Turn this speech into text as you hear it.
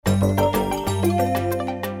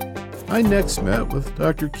I next met with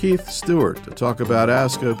Dr. Keith Stewart to talk about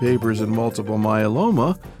ASCO papers in multiple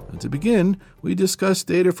myeloma. And to begin, we discussed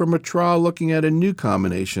data from a trial looking at a new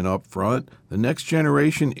combination up front, the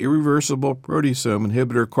next-generation irreversible proteasome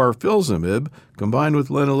inhibitor carfilzomib, combined with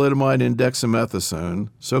lenalidomide and dexamethasone,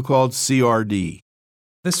 so-called CRD.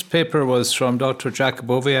 This paper was from Dr.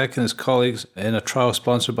 Jakubowiak and his colleagues in a trial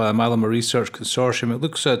sponsored by a Myeloma Research Consortium. It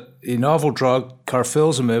looks at a novel drug,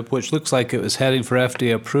 carfilzomib, which looks like it was heading for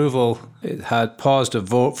FDA approval. It had positive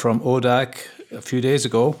vote from ODAC a few days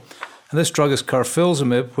ago. And this drug is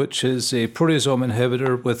carfilzomib, which is a proteasome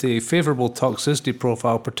inhibitor with a favorable toxicity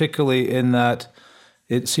profile, particularly in that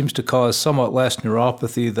it seems to cause somewhat less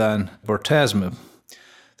neuropathy than bortezomib.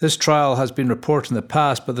 This trial has been reported in the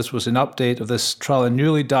past, but this was an update of this trial in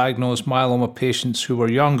newly diagnosed myeloma patients who were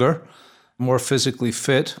younger, more physically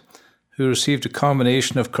fit, who received a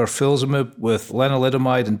combination of carfilzomib with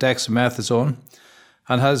lenalidomide and dexamethasone,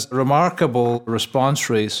 and has remarkable response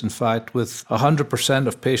rates, in fact, with 100%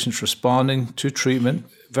 of patients responding to treatment.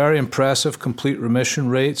 Very impressive complete remission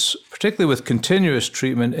rates, particularly with continuous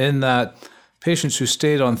treatment, in that patients who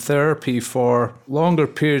stayed on therapy for longer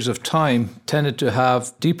periods of time tended to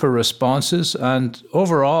have deeper responses, and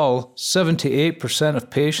overall, 78%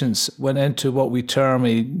 of patients went into what we term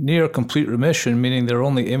a near complete remission, meaning they're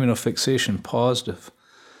only immunofixation positive.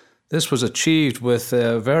 This was achieved with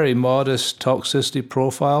a very modest toxicity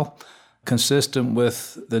profile, consistent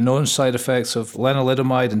with the known side effects of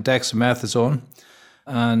lenalidomide and dexamethasone,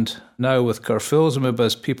 and now with carfilzomib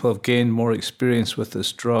as people have gained more experience with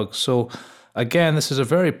this drug. So again, this is a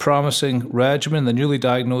very promising regimen in the newly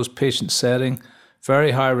diagnosed patient setting,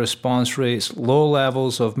 very high response rates, low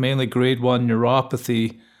levels of mainly grade 1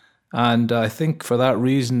 neuropathy, and I think for that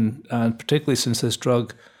reason, and particularly since this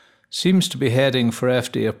drug seems to be heading for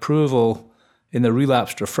FDA approval in the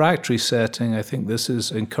relapsed refractory setting, I think this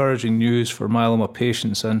is encouraging news for myeloma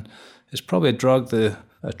patients, and it's probably a drug the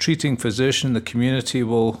treating physician, the community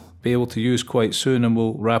will be able to use quite soon and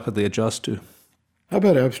will rapidly adjust to. How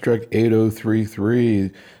about abstract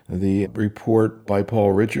 8033, the report by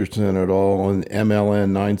Paul Richardson et al. On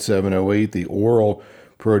MLN 9708, the oral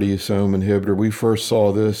proteasome inhibitor? We first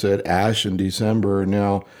saw this at ASH in December, and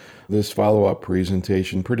now this follow-up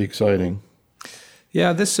presentation. Pretty exciting.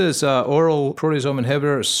 Yeah, this is oral proteasome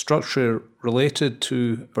inhibitor, structure related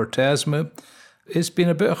to bortezomib. It's been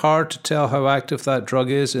a bit hard to tell how active that drug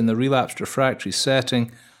is in the relapsed refractory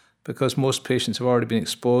setting, because most patients have already been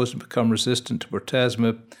exposed and become resistant to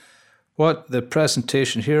bortezomib. What the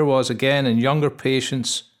presentation here was, again, in younger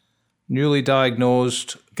patients, newly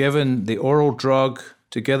diagnosed, given the oral drug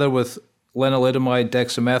together with lenalidomide,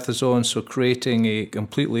 dexamethasone, so creating a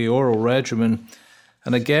completely oral regimen.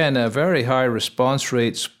 And again, a very high response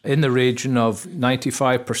rates in the region of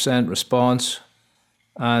 95% response,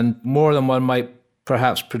 and more than one might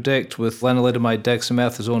perhaps predict with lenalidomide,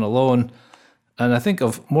 dexamethasone alone. And I think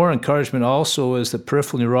of more encouragement also is that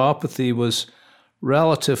peripheral neuropathy was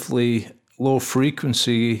relatively low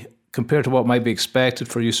frequency compared to what might be expected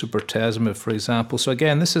for use of bortezomib, for example. So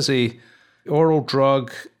again, this is a oral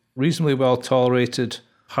drug, reasonably well tolerated,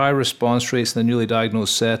 high response rates in the newly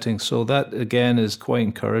diagnosed setting. So that, again, is quite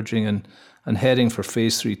encouraging and heading for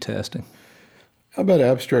phase 3 testing. How about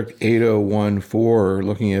abstract 8014,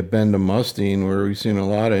 looking at bendamustine, where we've seen a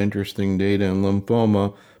lot of interesting data in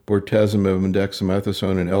lymphoma, bortezomib and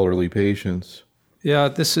dexamethasone in elderly patients? Yeah,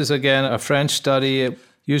 this is, again, a French study. It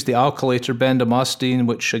used the alkylator bendamustine,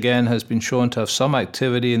 which, again, has been shown to have some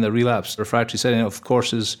activity in the relapsed refractory setting. Of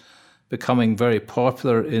course, is becoming very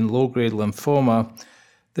popular in low-grade lymphoma.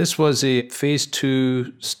 This was a phase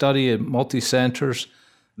 2 study in multi-centers.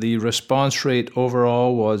 The response rate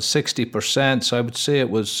overall was 60%, so I would say it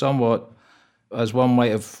was somewhat, as one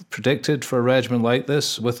might have predicted for a regimen like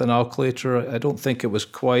this with an alkylator. I don't think it was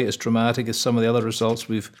quite as dramatic as some of the other results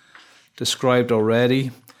we've described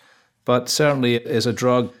already, but certainly it is a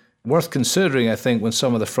drug worth considering, I think, when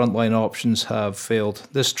some of the frontline options have failed.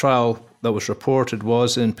 This trial that was reported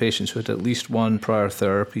was in patients who had at least one prior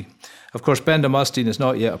therapy. Of course, bendamustine is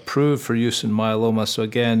not yet approved for use in myeloma, so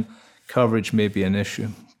again, coverage may be an issue.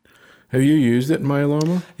 Have you used it in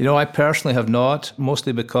myeloma? I personally have not,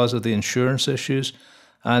 mostly because of the insurance issues.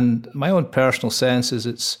 And my own personal sense is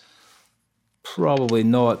it's probably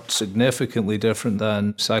not significantly different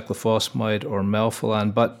than cyclophosphamide or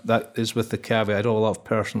melphalan, but that is with the caveat I don't have a lot of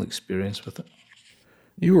personal experience with it.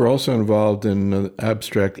 You were also involved in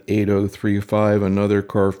abstract 8035, another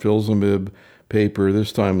carfilzomib paper,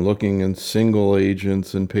 this time looking at single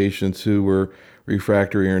agents in patients who were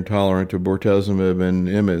refractory or intolerant to bortezomib and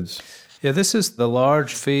IMiDs. Yeah, this is the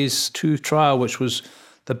large phase 2 trial, which was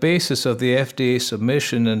the basis of the FDA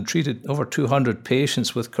submission and treated over 200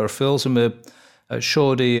 patients with carfilzomib. It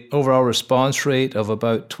showed an overall response rate of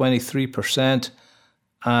about 23%.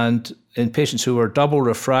 And in patients who were double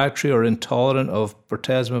refractory or intolerant of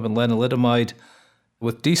bortezomib and lenalidomide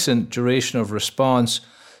with decent duration of response.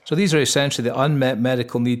 So these are essentially the unmet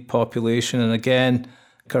medical need population. And again,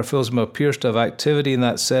 carfilzomib appears to have activity in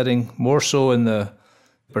that setting, more so in the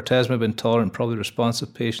bortezomib intolerant, probably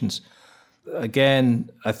responsive patients. Again,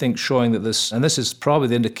 I think showing that this is probably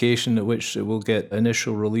the indication at which it will get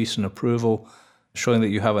initial release and approval, showing that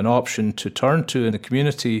you have an option to turn to in the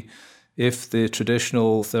community if the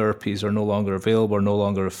traditional therapies are no longer available or no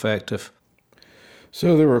longer effective.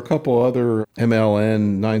 So there were a couple other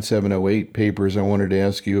MLN 9708 papers I wanted to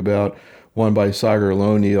ask you about. One by Sagar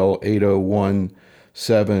Lonial,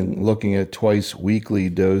 8017, looking at twice weekly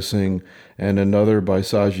dosing, and another by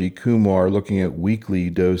Saji Kumar looking at weekly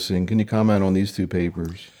dosing. Can you comment on these two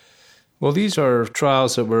papers? Well, these are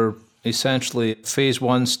trials that were essentially phase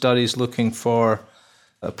 1 studies looking for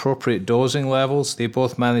appropriate dosing levels. They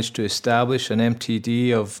both managed to establish an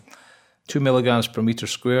MTD of 2 milligrams per meter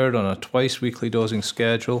squared on a twice weekly dosing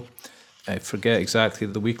schedule. I forget exactly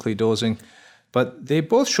the weekly dosing, but they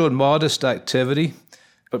both showed modest activity,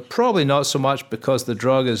 but probably not so much because the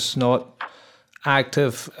drug is not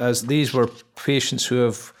active, as these were patients who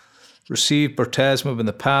have received bortezomib in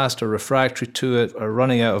the past or refractory to it or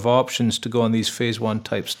running out of options to go on these phase 1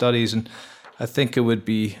 type studies. And I think it would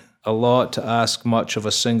be a lot to ask much of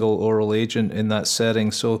a single oral agent in that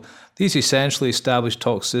setting. So these essentially established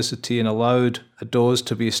toxicity and allowed a dose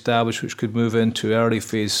to be established which could move into early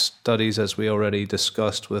phase studies, as we already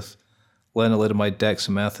discussed with lenalidomide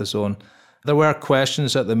dexamethasone. There were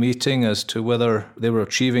questions at the meeting as to whether they were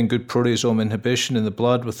achieving good proteasome inhibition in the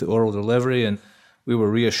blood with the oral delivery, and we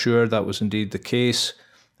were reassured that was indeed the case.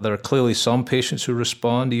 There are clearly some patients who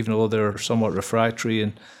respond, even though they're somewhat refractory.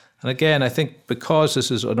 And again, I think because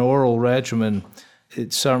this is an oral regimen,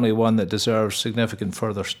 it's certainly one that deserves significant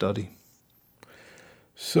further study.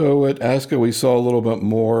 So at ASCO, we saw a little bit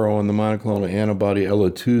more on the monoclonal antibody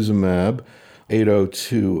elotuzumab,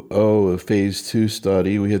 8020, a phase 2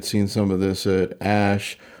 study. We had seen some of this at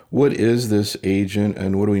ASH. What is this agent,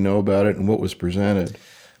 and what do we know about it, and what was presented?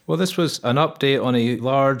 Well, this was an update on a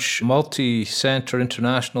large multi-center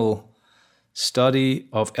international study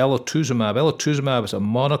of elotuzumab. Elotuzumab is a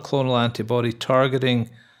monoclonal antibody targeting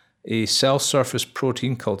a cell surface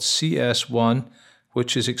protein called CS1,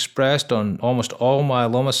 which is expressed on almost all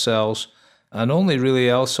myeloma cells and only really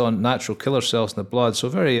else on natural killer cells in the blood, so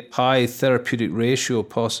very high therapeutic ratio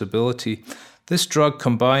possibility. This drug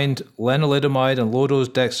combined lenalidomide and low-dose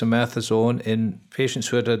dexamethasone in patients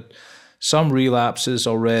who had some relapses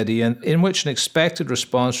already, and in which an expected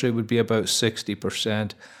response rate would be about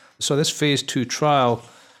 60%. So this phase 2 trial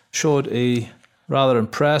showed a rather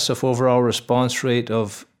impressive overall response rate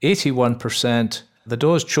of 81%. The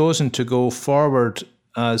dose chosen to go forward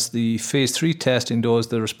as the phase 3 testing dose,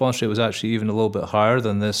 the response rate was actually even a little bit higher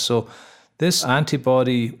than this. So this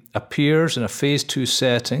antibody appears in a phase 2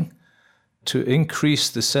 setting to increase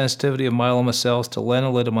the sensitivity of myeloma cells to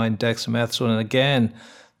lenalidomide and dexamethasone. And again,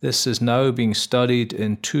 this is now being studied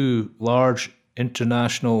in 2 large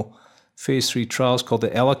international phase 3 trials called the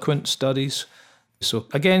ELOQUENT studies. So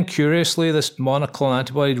again, curiously, this monoclonal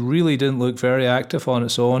antibody really didn't look very active on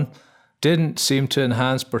its own, didn't seem to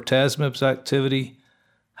enhance bortezomib's activity,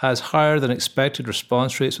 has higher than expected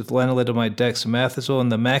response rates with lenalidomide dexamethasone.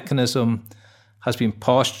 The mechanism has been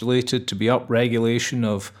postulated to be upregulation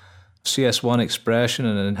of CS1 expression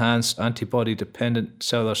and enhanced antibody-dependent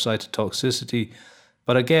cellular cytotoxicity.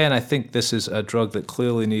 But again, I think this is a drug that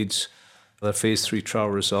clearly needs the phase 3 trial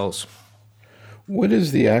results. What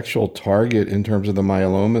is the actual target in terms of the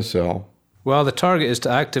myeloma cell? Well, the target is to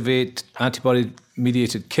activate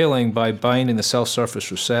antibody-mediated killing by binding the cell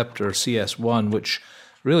surface receptor, CS1, which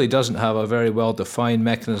really doesn't have a very well-defined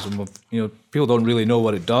mechanism of, people don't really know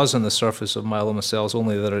what it does on the surface of myeloma cells,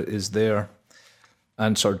 only that it is there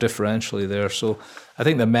and sort of differentially there. So I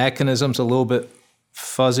think the mechanism's a little bit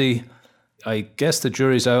fuzzy. I guess the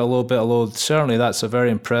jury's out a little bit, although certainly that's a very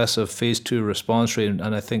impressive phase 2 response rate,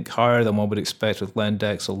 and I think higher than one would expect with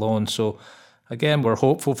Lendex alone. So again, we're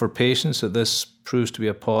hopeful for patients that this proves to be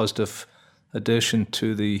a positive addition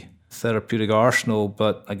to the therapeutic arsenal,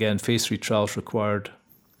 but again, phase 3 trials required.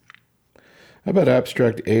 How about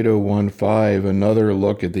abstract 8015, another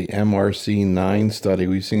look at the MRC9 study?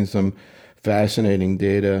 We've seen some fascinating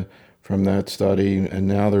data from that study, and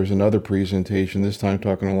now there's another presentation, this time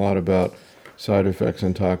talking a lot about side effects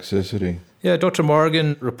and toxicity. Yeah, Dr.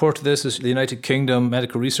 Morgan reported this as the United Kingdom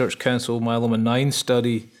Medical Research Council Myeloma 9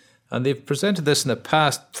 study, And they've presented this in the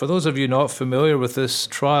past. For those of you not familiar with this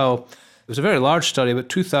trial, it was a very large study, about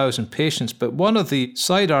 2,000 patients, but one of the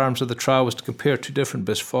side arms of the trial was to compare two different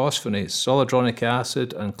bisphosphonates, zoledronic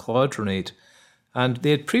acid and clodronate. And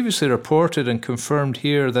they had previously reported and confirmed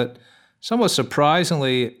here that, somewhat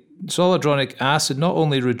surprisingly, zoledronic acid not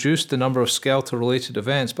only reduced the number of skeletal-related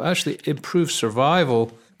events, but actually improved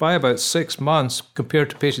survival by about 6 months compared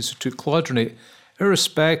to patients who took clodronate,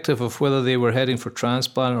 irrespective of whether they were heading for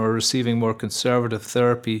transplant or receiving more conservative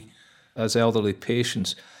therapy as elderly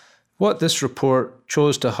patients. What this report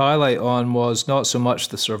chose to highlight on was not so much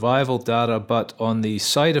the survival data, but on the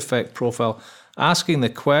side effect profile, asking the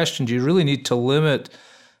question, do you really need to limit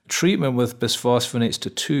treatment with bisphosphonates to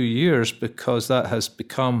 2 years, because that has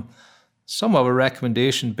become somewhat of a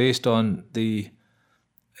recommendation based on the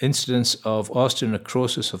incidence of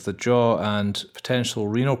osteonecrosis of the jaw and potential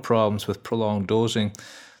renal problems with prolonged dosing.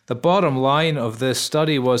 The bottom line of this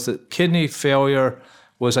study was that kidney failure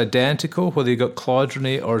was identical whether you got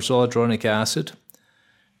clodronate or zoledronic acid.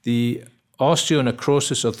 The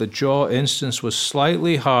osteonecrosis of the jaw incidence was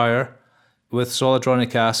slightly higher with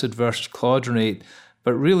zoledronic acid versus clodronate,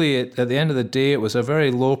 but really at the end of the day it was a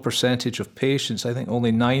very low percentage of patients. I think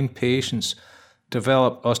only 9 patients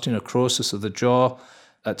developed osteonecrosis of the jaw.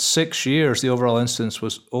 At 6 years, the overall incidence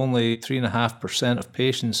was only 3.5% of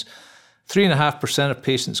patients. 3.5% of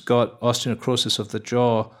patients got osteonecrosis of the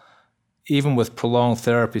jaw, even with prolonged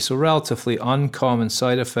therapy, so relatively uncommon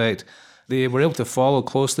side effect. They were able to follow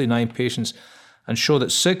closely 9 patients and show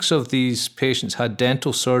that 6 of these patients had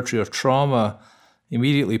dental surgery or trauma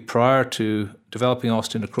immediately prior to developing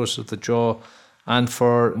osteonecrosis of the jaw. And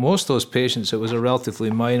for most of those patients, it was a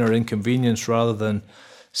relatively minor inconvenience rather than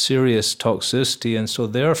serious toxicity. And so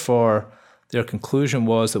therefore, their conclusion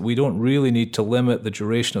was that we don't really need to limit the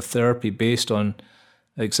duration of therapy based on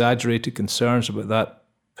exaggerated concerns about that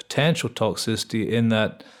potential toxicity, in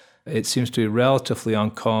that it seems to be relatively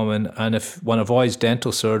uncommon, and if one avoids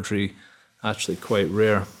dental surgery, actually quite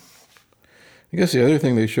rare. I guess the other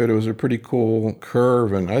thing they showed, it was a pretty cool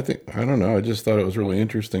curve, and I just thought it was really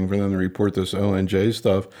interesting for them to report this ONJ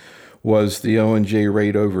stuff, was the ONJ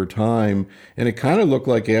rate over time, and it kind of looked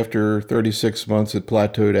like after 36 months it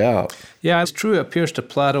plateaued out. Yeah, it's true, it appears to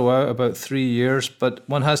plateau out about 3 years, but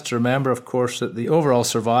one has to remember, of course, that the overall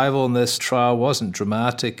survival in this trial wasn't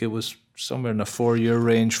dramatic. It was somewhere in the 4-year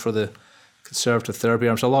range for the conservative therapy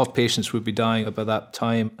arms. A lot of patients would be dying about that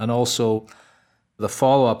time, and also the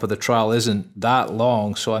follow-up of the trial isn't that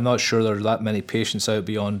long, so I'm not sure there are that many patients out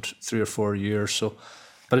beyond 3 or 4 years.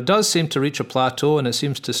 But it does seem to reach a plateau, and it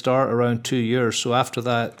seems to start around 2 years. So after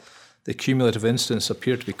that, the cumulative incidence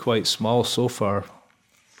appear to be quite small so far.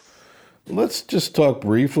 Let's just talk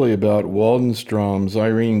briefly about Waldenstrom's.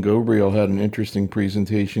 Irene Gobriel had an interesting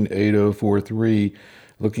presentation, 8043,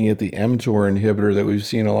 looking at the mTOR inhibitor that we've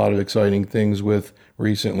seen a lot of exciting things with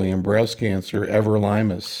recently in breast cancer,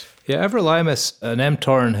 everolimus. Yeah, everolimus, an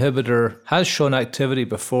mTOR inhibitor, has shown activity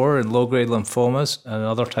before in low-grade lymphomas and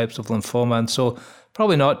other types of lymphoma, and so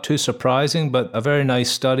probably not too surprising, but a very nice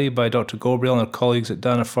study by Dr. Gobriel and her colleagues at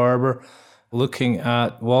Dana-Farber looking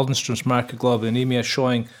at Waldenstrom's macroglobulinemia,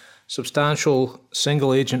 showing substantial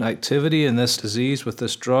single-agent activity in this disease with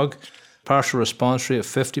this drug, partial response rate of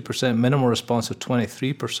 50%, minimal response of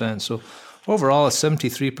 23%. So overall, a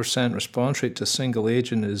 73% response rate to single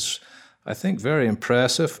agent is, I think, very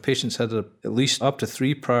impressive. Patients had at least up to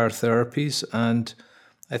 3 prior therapies, and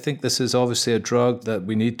I think this is obviously a drug that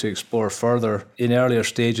we need to explore further in earlier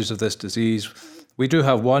stages of this disease. We do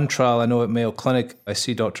have one trial, I know at Mayo Clinic, I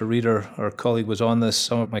see Dr. Reeder, our colleague, was on this,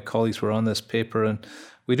 some of my colleagues were on this paper, and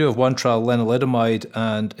we do have one trial, lenalidomide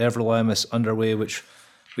and everolimus, underway, which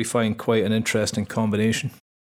we find quite an interesting combination.